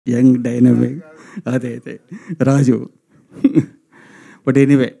Young dynamic అదే Raju. But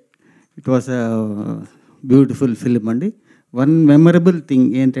anyway, it was a beautiful film అండి. One memorable thing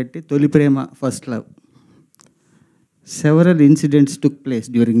ఏంటంటే Tholi Prema first love. Several incidents took place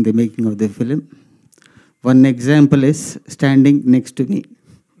during the making of the film. One example is standing next to me.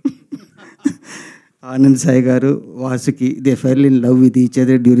 Anand Sai garu, Vasuki, they fell in love with each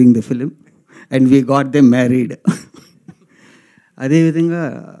other during the film and we got them married. అదేవిధంగా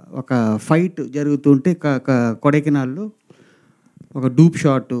ఒక fight జరుగుతుంటే కొడైకెనాల్లో ఒక dupe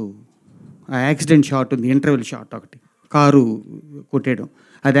shot, ఆ accident shot ఉంది, interval shot ఒకటి, car కొట్టేయడం.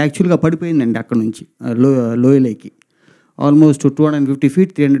 అది యాక్చువల్గా పడిపోయిందండి అక్కడ నుంచి లోయలోకి. ఆల్మోస్ట్ 250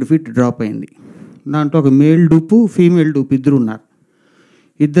 feet 300 feet డ్రాప్ అయింది. దాంట్లో ఒక మేల్ డూపు ఫీమేల్ డూప్ ఇద్దరు ఉన్నారు.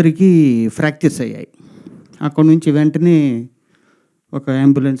 ఇద్దరికి ఫ్రాక్చర్స్ అయ్యాయి. అక్కడ నుంచి వెంటనే ఒక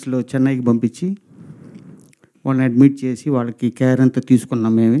అంబులెన్స్లో చెన్నైకి పంపించి వాళ్ళని అడ్మిట్ చేసి వాళ్ళకి కేర్ అంతా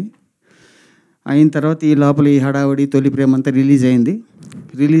తీసుకున్నాం మేమే. అయిన తర్వాత ఈ లోపల ఈ హడావడి తొలి ప్రేమ అంతా రిలీజ్ అయింది.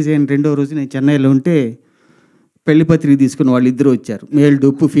 రిలీజ్ అయిన రెండో రోజు నేను చెన్నైలో ఉంటే పెళ్లి పత్రిక తీసుకుని వాళ్ళు ఇద్దరు వచ్చారు, మేల్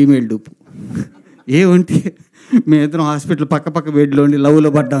డూపు ఫీమేల్ డూపు. ఏమంటే మేమిద్దరం హాస్పిటల్ పక్క బెడ్లో ఉండి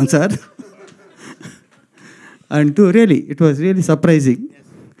లవ్లో పడ్డాం సార్ అంటూ ఇట్ వాజ్ రియలీ సర్ప్రైజింగ్.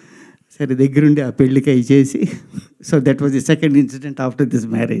 సరే దగ్గరుండి ఆ పెళ్ళికి అవి చేసి, so that was the second incident after this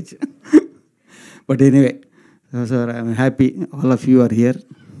marriage. But anyway, so I'm happy all of you are here.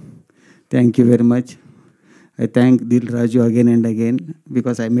 Thank you very much. I thank Dil Raju again and again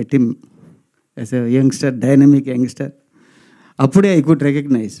because I met him as a youngster, dynamic youngster. Appude I could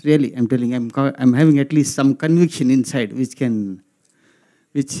recognize, really, I'm telling, I'm having at least some conviction inside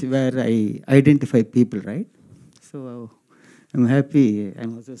which where I identify people, right? So I'm happy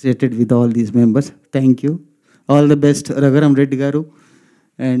I'm associated with all these members. Thank you. All the best, Raghuram Reddy garu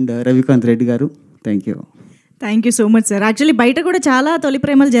and Ravikant Reddy garu. Thank you. Thank you so much sir. Actually బయట కూడా చాలా తొలి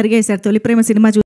ప్రేమలు జరిగాయి sir. తొలి ప్రేమ cinema